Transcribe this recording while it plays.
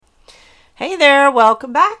Hey there,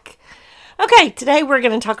 welcome back. Okay, today we're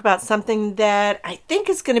going to talk about something that I think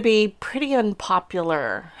is going to be pretty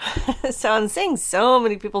unpopular. So I'm seeing so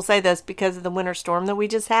many people say this because of the winter storm that we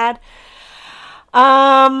just had.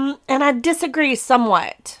 And I disagree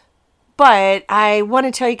somewhat. But I want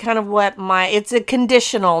to tell you kind of it's a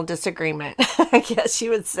conditional disagreement, I guess you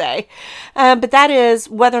would say. But that is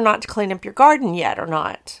whether or not to clean up your garden yet or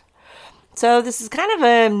not. So this is kind of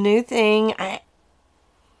a new thing.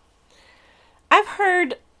 I've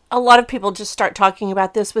heard a lot of people just start talking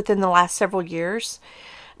about this within the last several years,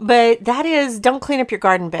 but that is don't clean up your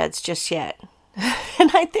garden beds just yet.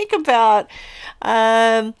 And I think about,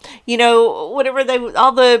 whatever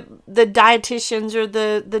all the dietitians or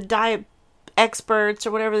the diet experts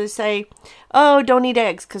or whatever they say, oh, don't eat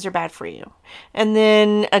eggs because they're bad for you. And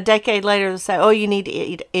then a decade later they say, oh, you need to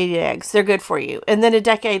eat eggs. They're good for you. And then a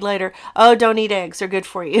decade later, oh, don't eat eggs. They're good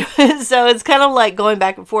for you. So it's kind of like going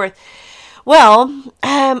back and forth. Well,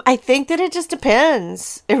 I think that it just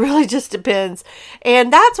depends. It really just depends.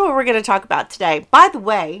 And that's what we're going to talk about today. By the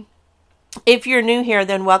way, if you're new here,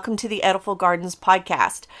 then welcome to the Edible Gardens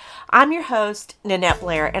podcast. I'm your host, Nanette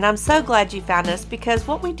Blair, and I'm so glad you found us because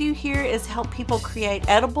what we do here is help people create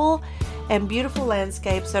edible and beautiful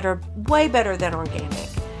landscapes that are way better than organic.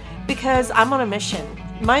 Because I'm on a mission.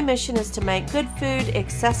 My mission is to make good food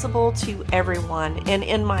accessible to everyone. And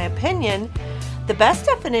in my opinion, the best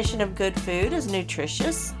definition of good food is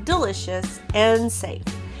nutritious, delicious, and safe.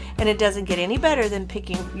 And it doesn't get any better than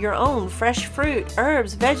picking your own fresh fruit,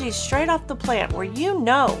 herbs, veggies straight off the plant where you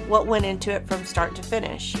know what went into it from start to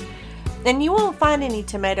finish. And you won't find any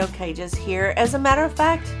tomato cages here. As a matter of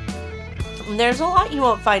fact, there's a lot you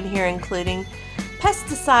won't find here, including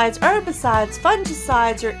pesticides, herbicides,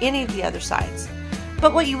 fungicides, or any of the other sides.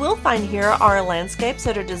 But what you will find here are landscapes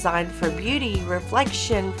that are designed for beauty,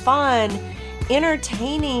 reflection, fun,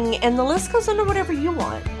 entertaining, and the list goes into whatever you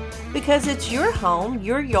want. Because it's your home,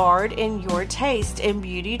 your yard, and your taste, and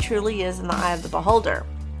beauty truly is in the eye of the beholder.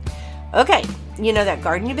 Okay, you know that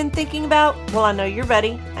garden you've been thinking about? Well, I know you're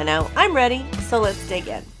ready. I know I'm ready, so let's dig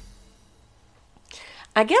in.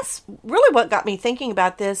 I guess really what got me thinking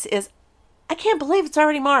about this is I can't believe it's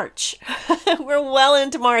already March. We're well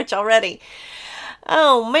into March already.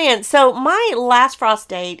 Oh man, so my last frost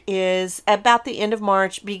date is about the end of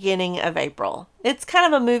March, beginning of April. It's kind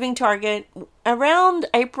of a moving target around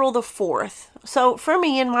April the 4th. So for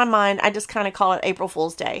me, in my mind, I just kind of call it April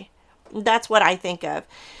Fool's Day. That's what I think of.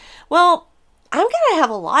 Well, I'm going to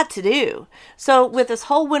have a lot to do. So with this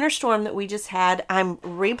whole winter storm that we just had, I'm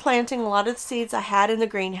replanting a lot of the seeds I had in the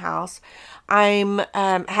greenhouse. I'm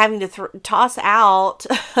having to toss out,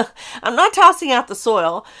 I'm not tossing out the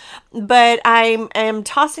soil, but I am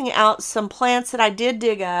tossing out some plants that I did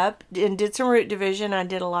dig up and did some root division. I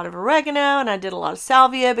did a lot of oregano and I did a lot of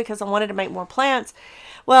salvia because I wanted to make more plants.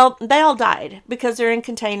 Well, they all died because they're in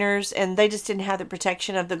containers and they just didn't have the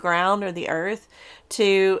protection of the ground or the earth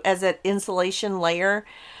as an insulation layer.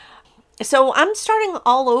 So I'm starting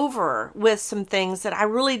all over with some things that I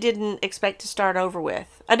really didn't expect to start over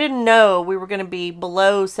with. I didn't know we were going to be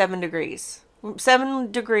below 7 degrees.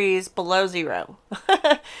 7 degrees below zero.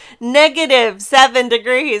 Negative 7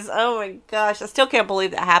 degrees. Oh my gosh. I still can't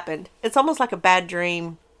believe that happened. It's almost like a bad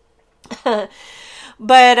dream.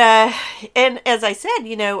 But, and as I said,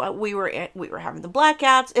 we were having the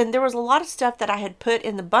blackouts and there was a lot of stuff that I had put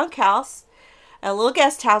in the bunkhouse, a little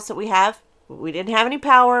guest house that we have. We didn't have any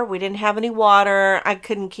power. We didn't have any water. I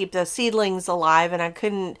couldn't keep the seedlings alive and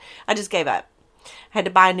I just gave up. I had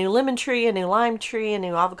to buy a new lemon tree, a new lime tree, a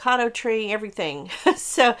new avocado tree, everything.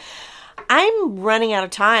 So I'm running out of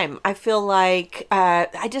time. I feel like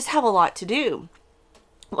I just have a lot to do.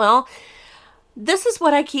 Well, this is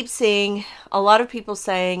what I keep seeing a lot of people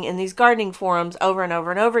saying in these gardening forums over and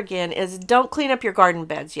over and over again is don't clean up your garden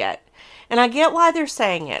beds yet. And I get why they're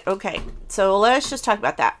saying it. Okay, so let's just talk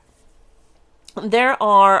about that. There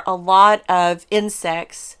are a lot of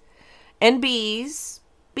insects and bees,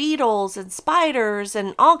 beetles and spiders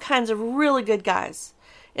and all kinds of really good guys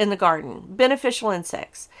in the garden, beneficial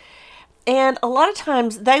insects. And a lot of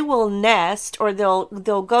times they will nest or they'll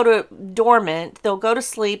go to dormant, they'll go to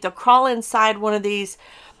sleep, they'll crawl inside one of these.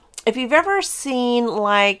 If you've ever seen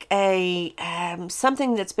like a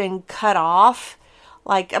something that's been cut off,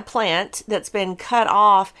 like a plant that's been cut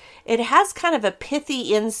off, it has kind of a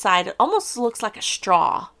pithy inside. It almost looks like a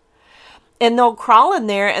straw. And they'll crawl in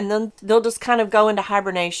there and then they'll just kind of go into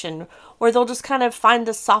hibernation or they'll just kind of find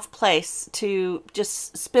a soft place to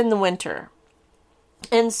just spend the winter.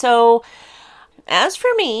 And so, as for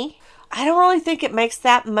me, I don't really think it makes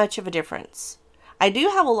that much of a difference. I do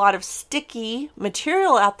have a lot of sticky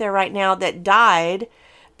material out there right now that died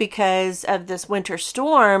because of this winter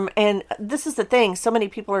storm. And this is the thing. So many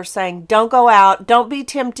people are saying, don't go out. Don't be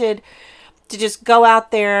tempted to just go out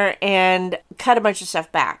there and cut a bunch of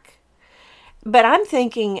stuff back. But I'm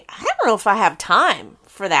thinking, I don't know if I have time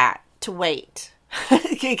for that to wait.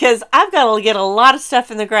 Because I've got to get a lot of stuff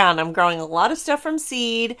in the ground. I'm growing a lot of stuff from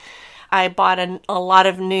seed. I bought a lot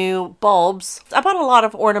of new bulbs. I bought a lot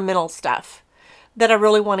of ornamental stuff that I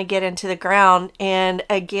really want to get into the ground. And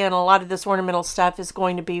again, a lot of this ornamental stuff is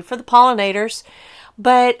going to be for the pollinators.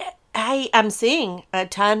 But I'm seeing a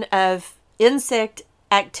ton of insect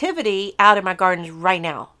activity out in my gardens right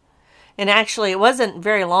now. And actually, it wasn't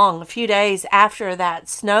very long. A few days after that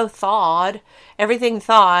snow thawed, everything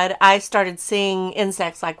thawed, I started seeing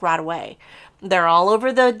insects like right away. They're all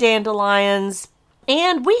over the dandelions.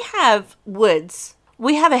 And we have woods.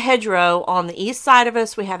 We have a hedgerow on the east side of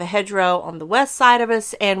us. We have a hedgerow on the west side of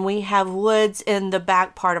us. And we have woods in the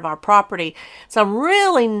back part of our property. So I'm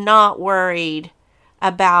really not worried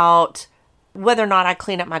about whether or not I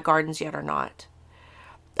clean up my gardens yet or not.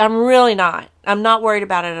 I'm really not. I'm not worried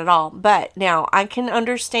about it at all. But now I can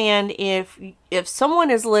understand if someone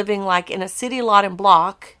is living like in a city lot and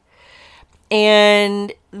block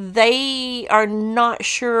and they are not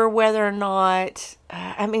sure whether or not,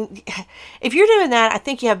 if you're doing that, I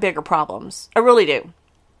think you have bigger problems. I really do.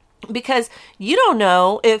 Because you don't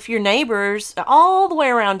know if your neighbors all the way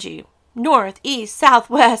around you, north, east, south,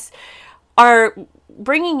 west, are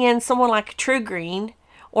bringing in someone like True Green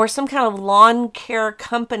or some kind of lawn care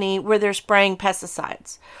company where they're spraying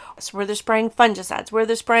pesticides, where they're spraying fungicides, where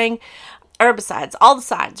they're spraying herbicides, all the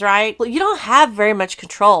sides, right? Well, you don't have very much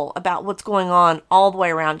control about what's going on all the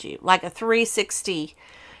way around you, like a 360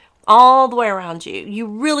 all the way around you. You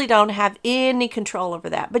really don't have any control over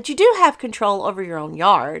that, but you do have control over your own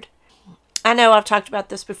yard. I know I've talked about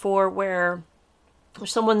this before where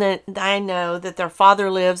there's someone that I know that their father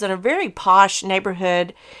lives in a very posh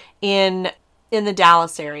neighborhood in the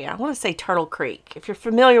Dallas area. I want to say Turtle Creek. If you're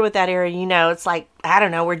familiar with that area, you know it's like, I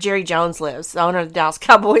don't know, where Jerry Jones lives, the owner of the Dallas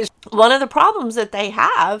Cowboys. One of the problems that they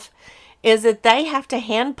have is that they have to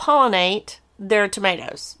hand pollinate their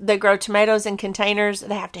tomatoes. They grow tomatoes in containers.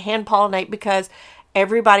 They have to hand pollinate because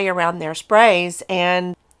everybody around there sprays,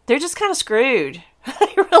 and they're just kind of screwed.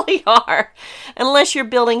 They really are. Unless you're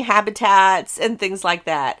building habitats and things like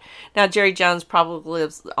that. Now, Jerry Jones probably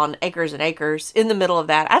lives on acres and acres in the middle of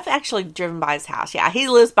that. I've actually driven by his house. Yeah, he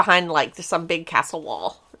lives behind like some big castle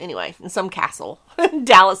wall. Anyway, in some castle in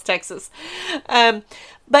Dallas, Texas.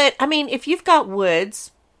 But, I mean, if you've got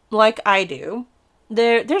woods like I do,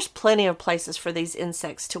 there's plenty of places for these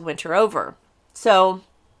insects to winter over. So,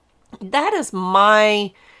 that is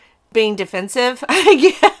my being defensive,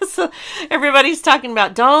 I guess. Everybody's talking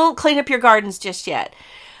about don't clean up your gardens just yet.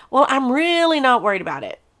 Well, I'm really not worried about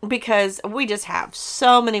it because we just have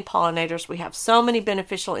so many pollinators. We have so many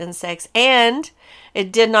beneficial insects, and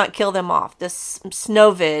it did not kill them off. This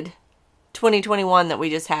Snowvid 2021 that we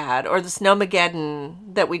just had, or the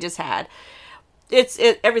Snowmageddon that we just had,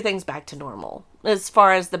 everything's back to normal. As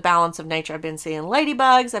far as the balance of nature, I've been seeing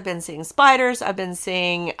ladybugs, I've been seeing spiders, I've been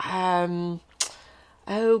seeing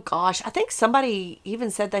oh gosh, I think somebody even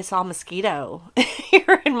said they saw a mosquito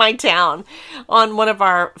here in my town on one of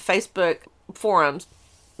our Facebook forums.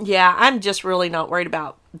 Yeah, I'm just really not worried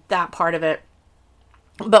about that part of it.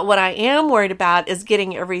 But what I am worried about is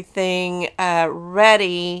getting everything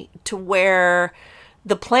ready to where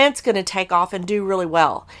the plant's going to take off and do really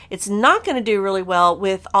well. It's not going to do really well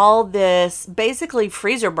with all this basically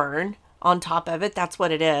freezer burn on top of it. That's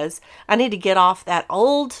what it is. I need to get off that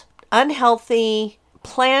old, unhealthy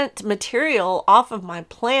plant material off of my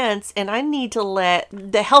plants, and I need to let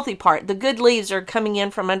the healthy part, the good leaves are coming in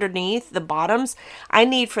from underneath the bottoms. I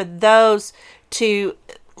need for those to,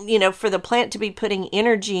 for the plant to be putting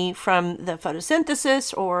energy from the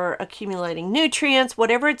photosynthesis or accumulating nutrients,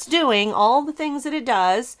 whatever it's doing, all the things that it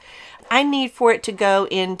does. I need for it to go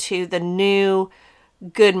into the new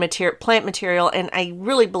good plant material, and I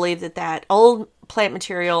really believe that old plant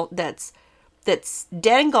material that's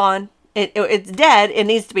dead and gone, it's dead, it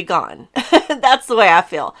needs to be gone. That's the way I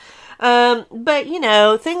feel.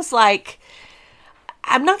 But, things like,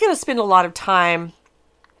 I'm not going to spend a lot of time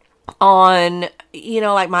on,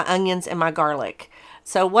 like my onions and my garlic.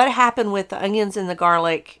 So what happened with the onions and the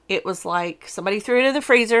garlic, it was like somebody threw it in the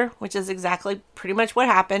freezer, which is exactly pretty much what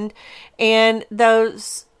happened. And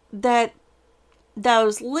those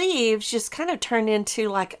leaves just kind of turned into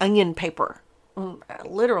like onion paper.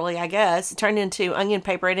 Literally, I guess, it turned into onion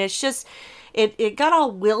paper, and it's just, it got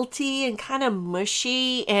all wilty and kind of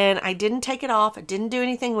mushy, and I didn't take it off. I didn't do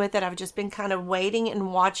anything with it. I've just been kind of waiting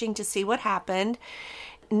and watching to see what happened.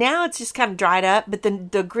 now it's just kind of dried up, but then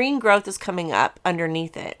the green growth is coming up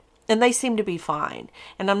underneath it. And they seem to be fine.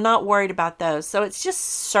 And I'm not worried about those. So it's just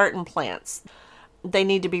certain plants. They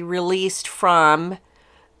need to be released from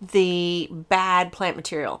the bad plant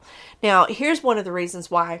material. Now, here's one of the reasons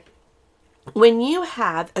why. When you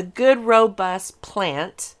have a good, robust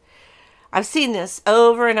plant, I've seen this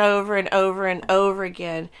over and over and over and over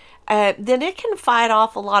again, then it can fight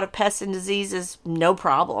off a lot of pests and diseases, no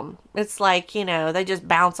problem. It's like, they just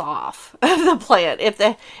bounce off of the plant. If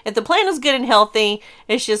the plant is good and healthy,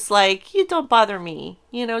 it's just like, you don't bother me,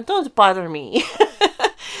 don't bother me.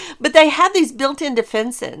 But they have these built-in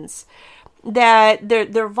defenses that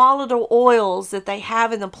they're volatile oils that they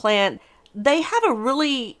have in the plant. They have a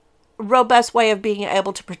really robust way of being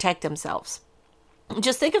able to protect themselves.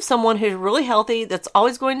 Just think of someone who's really healthy, that's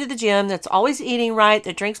always going to the gym, that's always eating right,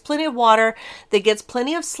 that drinks plenty of water, that gets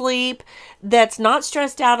plenty of sleep, that's not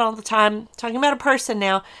stressed out all the time. Talking about a person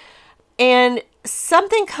now. And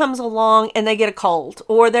something comes along and they get a cold,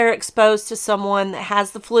 or they're exposed to someone that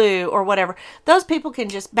has the flu or whatever. Those people can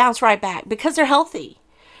just bounce right back because they're healthy.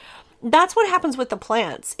 That's what happens with the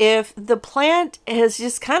plants. If the plant is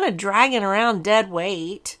just kind of dragging around dead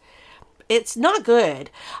weight, it's not good.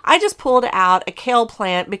 I just pulled out a kale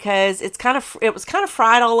plant because it was kind of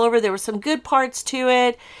fried all over. There were some good parts to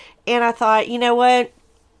it. And I thought, you know what?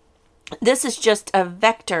 This is just a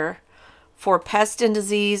vector for pest and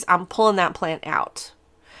disease. I'm pulling that plant out.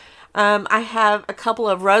 I have a couple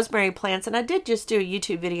of rosemary plants, and I did just do a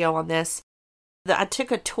YouTube video on this. I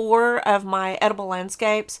took a tour of my edible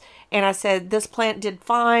landscapes, and I said, this plant did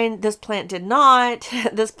fine. This plant did not.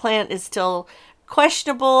 This plant is still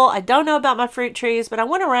questionable. I don't know about my fruit trees, but I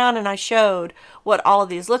went around and I showed what all of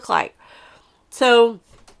these look like. So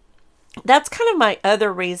that's kind of my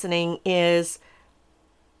other reasoning is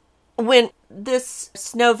when this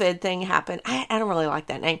Snowvid thing happened, I don't really like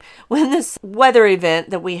that name. When this weather event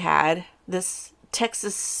that we had, this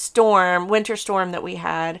Texas storm, winter storm that we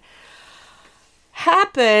had,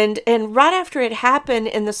 happened, and right after it happened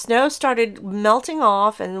and the snow started melting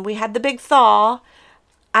off and we had the big thaw,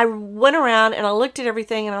 I went around and I looked at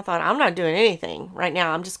everything and I thought, I'm not doing anything right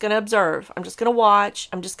now. I'm just going to observe. I'm just going to watch.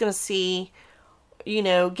 I'm just going to see,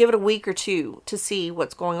 give it a week or two to see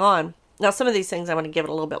what's going on. Now, some of these things I'm going to give it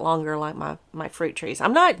a little bit longer, like my fruit trees.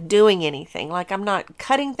 I'm not doing anything. Like, I'm not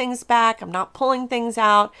cutting things back. I'm not pulling things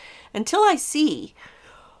out until I see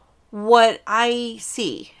what I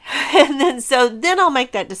see. And then I'll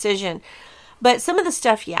make that decision. But some of the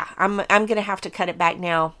stuff, yeah, I'm going to have to cut it back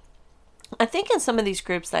now. I think in some of these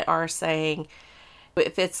groups they are saying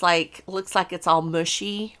if it's looks like it's all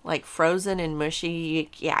mushy, like frozen and mushy,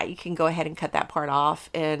 you can go ahead and cut that part off.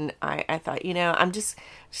 And I thought, I'm just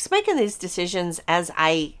making these decisions as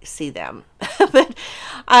I see them. But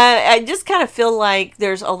I just kind of feel like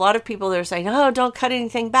there's a lot of people that are saying, oh, don't cut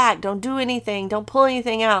anything back. Don't do anything. Don't pull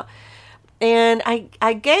anything out. And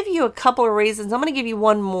I gave you a couple of reasons. I'm going to give you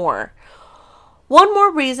one more. One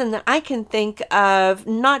more reason that I can think of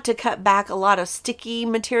not to cut back a lot of sticky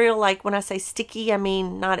material. Like when I say sticky, I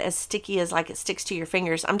mean not as sticky as like it sticks to your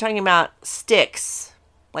fingers. I'm talking about sticks.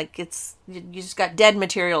 Like you just got dead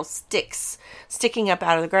material sticks sticking up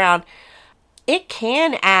out of the ground. It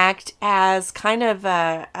can act as kind of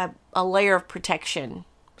a layer of protection.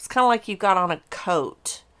 It's kind of like you've got on a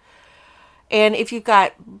coat. And if you've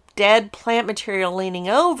got dead plant material leaning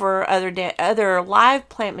over other live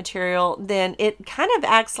plant material, then it kind of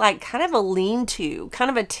acts like kind of a lean-to,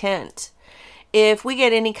 kind of a tent. If we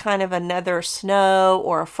get any kind of another snow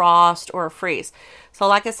or a frost or a freeze. So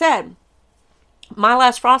like I said, my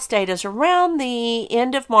last frost date is around the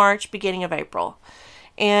end of March, beginning of April.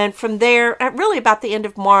 And from there, really about the end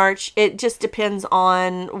of March, it just depends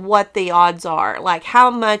on what the odds are. Like,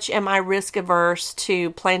 how much am I risk averse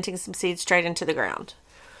to planting some seeds straight into the ground?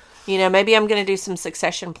 Maybe I'm going to do some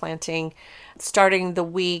succession planting starting the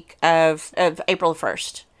week of April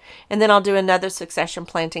 1st. And then I'll do another succession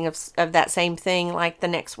planting of that same thing like the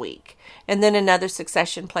next week. And then another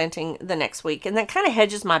succession planting the next week. And that kind of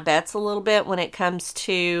hedges my bets a little bit when it comes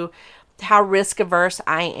to how risk averse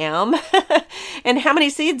I am and how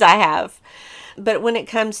many seeds I have. But when it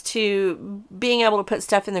comes to being able to put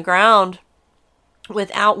stuff in the ground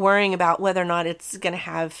without worrying about whether or not it's going to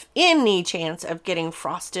have any chance of getting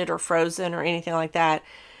frosted or frozen or anything like that,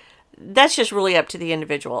 that's just really up to the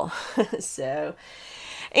individual. So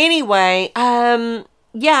anyway,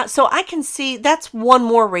 so I can see that's one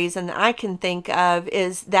more reason that I can think of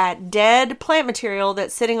is that dead plant material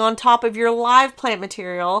that's sitting on top of your live plant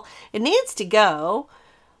material. It needs to go.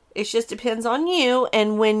 It just depends on you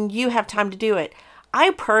and when you have time to do it.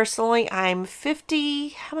 I personally, I'm 50,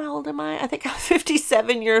 how old am I? I think I'm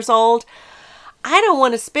 57 years old. I don't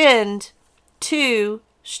want to spend 2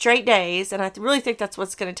 straight days, and I really think that's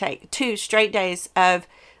what's going to take, 2 straight days of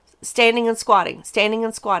standing and squatting, standing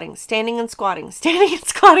and squatting, standing and squatting, standing and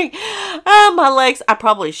squatting. My legs, I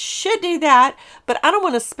probably should do that, but I don't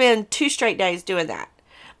want to spend 2 straight days doing that.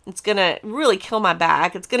 It's going to really kill my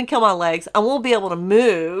back. It's going to kill my legs. I won't be able to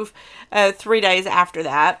move 3 days after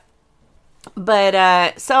that.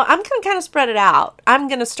 But so I'm going to kind of spread it out. I'm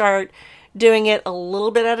going to start doing it a little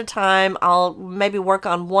bit at a time. I'll maybe work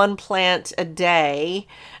on 1 plant a day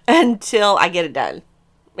until I get it done.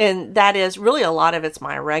 And that is really a lot of it's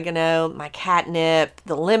my oregano, my catnip,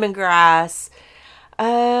 the lemongrass.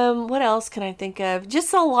 What else can I think of?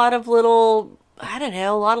 Just a lot of little, I don't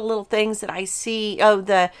know, a lot of little things that I see. Oh,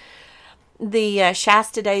 the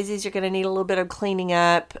Shasta daisies are going to need a little bit of cleaning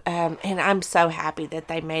up. And I'm so happy that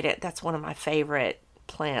they made it. That's one of my favorite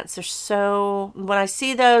plants. They're so, when I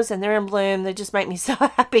see those and they're in bloom, they just make me so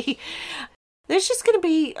happy. There's just going to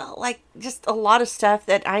be like just a lot of stuff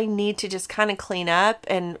that I need to just kind of clean up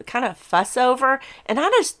and kind of fuss over. And I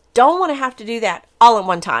just don't want to have to do that all at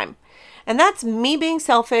one time. And that's me being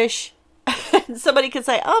selfish. Somebody could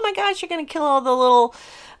say, oh my gosh, you're going to kill all the little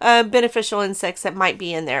beneficial insects that might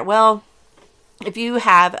be in there. Well, if you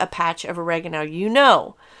have a patch of oregano, you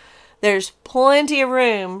know there's plenty of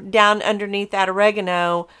room down underneath that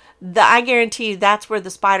oregano. I guarantee you that's where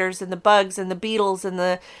the spiders and the bugs and the beetles and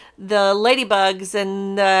the ladybugs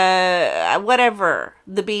and the whatever,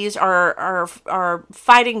 the bees are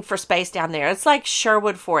fighting for space down there. It's like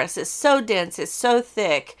Sherwood Forest. It's so dense. It's so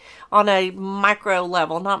thick on a micro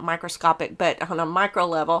level, not microscopic, but on a micro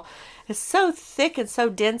level. It's so thick and so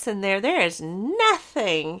dense in there. There is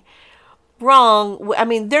nothing wrong. I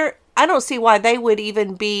mean, I don't see why they would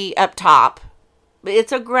even be up top.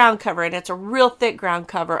 It's a ground cover, and it's a real thick ground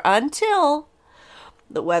cover until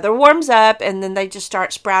the weather warms up, and then they just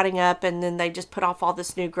start sprouting up, and then they just put off all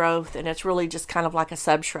this new growth, and it's really just kind of like a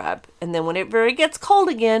subshrub. And then when it really gets cold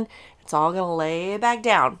again, it's all going to lay back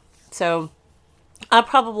down. So I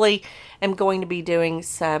probably am going to be doing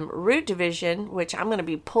some root division, which I'm going to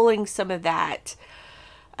be pulling some of that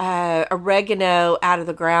oregano out of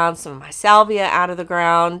the ground, some of my salvia out of the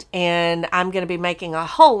ground, and I'm going to be making a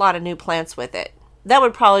whole lot of new plants with it. That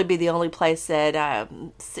would probably be the only place that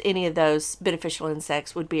any of those beneficial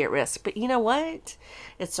insects would be at risk. But you know what?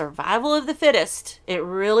 It's survival of the fittest. It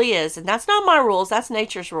really is. And that's not my rules. That's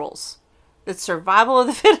nature's rules. It's survival of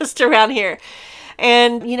the fittest around here.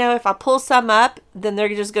 And, you know, if I pull some up, then they're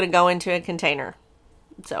just going to go into a container.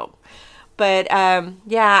 So, but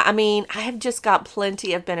yeah, I mean, I have just got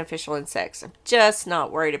plenty of beneficial insects. I'm just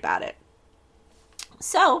not worried about it.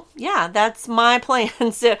 So, yeah, that's my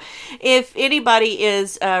plan. So, if anybody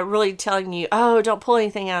is really telling you, oh, don't pull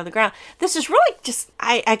anything out of the ground, this is really just,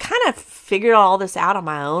 I kind of figured all this out on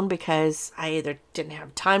my own because I either didn't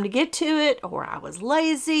have time to get to it, or I was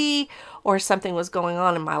lazy, or something was going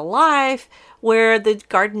on in my life where the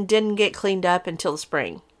garden didn't get cleaned up until the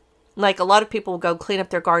spring. Like a lot of people will go clean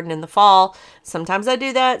up their garden in the fall. Sometimes I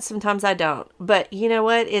do that. Sometimes I don't. But you know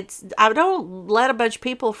what? I don't let a bunch of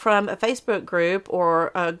people from a Facebook group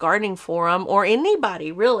or a gardening forum or anybody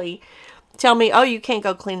really tell me, oh, you can't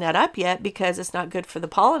go clean that up yet because it's not good for the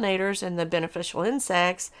pollinators and the beneficial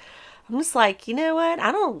insects. I'm just like, you know what?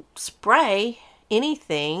 I don't spray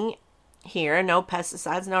anything here. No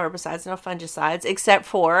pesticides, no herbicides, no fungicides, except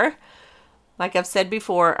for, like I've said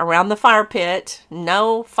before, around the fire pit,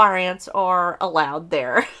 no fire ants are allowed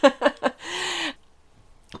there.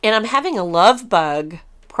 And I'm having a love bug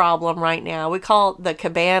problem right now. We call it the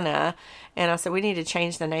cabana. And I said, we need to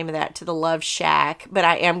change the name of that to the Love Shack. But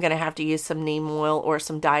I am going to have to use some neem oil or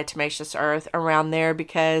some diatomaceous earth around there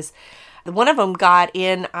because one of them got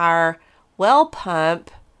in our well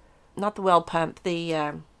pump, not the well pump,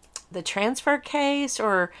 the transfer case,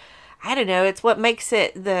 or I don't know, it's what makes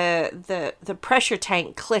it the pressure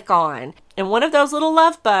tank click on. And one of those little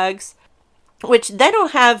love bugs, which they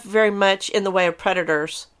don't have very much in the way of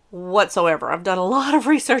predators whatsoever. I've done a lot of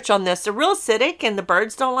research on this. They're real acidic and the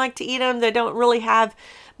birds don't like to eat them. They don't really have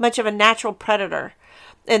much of a natural predator.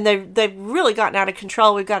 And they've really gotten out of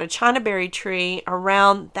control. We've got a Chinaberry tree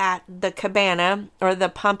around the cabana or the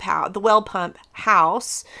pump house, the well pump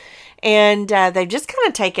house. And they've just kind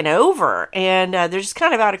of taken over, and they're just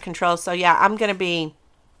kind of out of control. So yeah, I am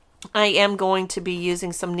going to be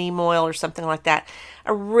using some neem oil or something like that.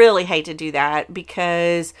 I really hate to do that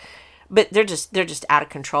but they're just out of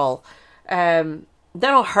control. They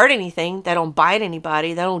don't hurt anything. They don't bite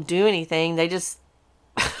anybody. They don't do anything. They just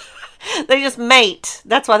They just mate.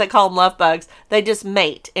 That's why they call them love bugs. They just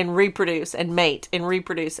mate and reproduce and mate and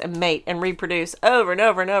reproduce and mate and reproduce over and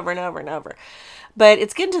over and over and over and over. But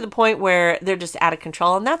it's getting to the point where they're just out of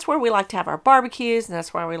control. And that's where we like to have our barbecues. And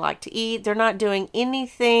that's where we like to eat. They're not doing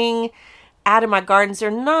anything out of my gardens.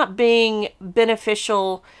 They're not being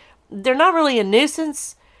beneficial. They're not really a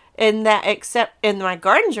nuisance in that, except in my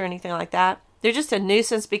gardens or anything like that. They're just a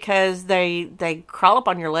nuisance because they crawl up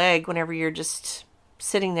on your leg whenever you're just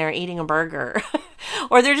sitting there eating a burger.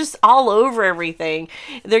 Or they're just all over everything.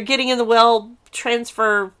 They're getting in the well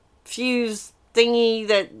transfer fuse thingy,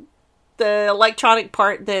 that the electronic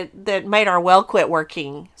part that made our well quit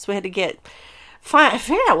working. So we had to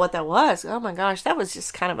figure out what that was. Oh my gosh, that was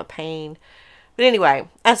just kind of a pain. But anyway,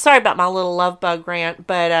 I'm sorry about my little love bug rant,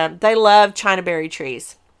 but they love China berry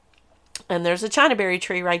trees. And there's a China berry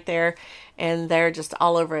tree right there, and they're just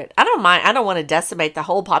all over it. I don't mind. I don't want to decimate the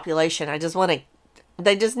whole population.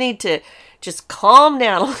 They just need to just calm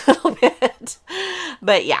down a little bit.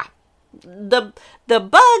 But yeah, the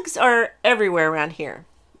bugs are everywhere around here.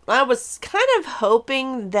 I was kind of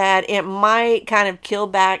hoping that it might kind of kill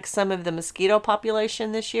back some of the mosquito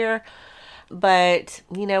population this year. But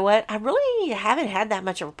you know what? I really haven't had that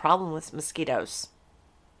much of a problem with mosquitoes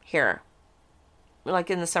here.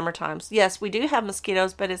 Like in the summer times. Yes, we do have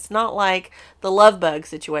mosquitoes, but it's not like the love bug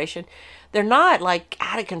situation. They're not like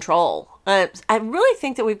out of control. I really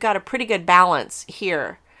think that we've got a pretty good balance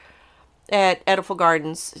here at Edible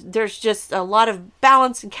Gardens. There's just a lot of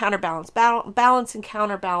balance and counterbalance. Balance and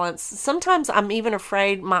counterbalance. Sometimes I'm even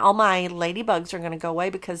afraid all my ladybugs are going to go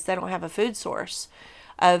away because they don't have a food source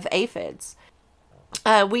of aphids.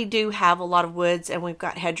 We do have a lot of woods, and we've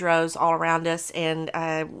got hedgerows all around us, and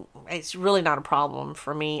it's really not a problem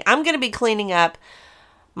for me. I'm going to be cleaning up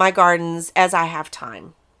my gardens as I have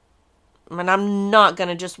time. And I'm not going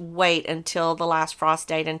to just wait until the last frost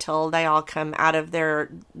date until they all come out of their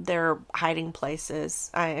hiding places.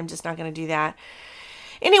 I am just not going to do that.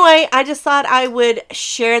 Anyway, I just thought I would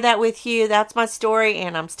share that with you. That's my story,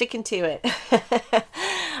 and I'm sticking to it.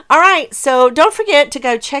 All right, so don't forget to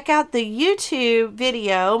go check out the YouTube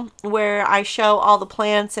video where I show all the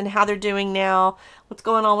plants and how they're doing now, what's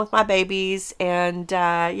going on with my babies. And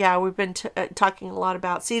yeah, we've been talking a lot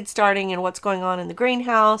about seed starting and what's going on in the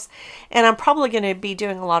greenhouse. And I'm probably going to be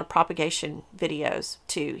doing a lot of propagation videos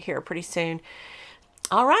too here pretty soon.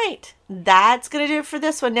 All right, that's going to do it for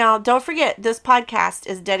this one. Now, don't forget, this podcast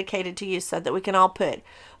is dedicated to you so that we can all put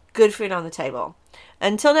good food on the table.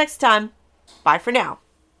 Until next time, bye for now.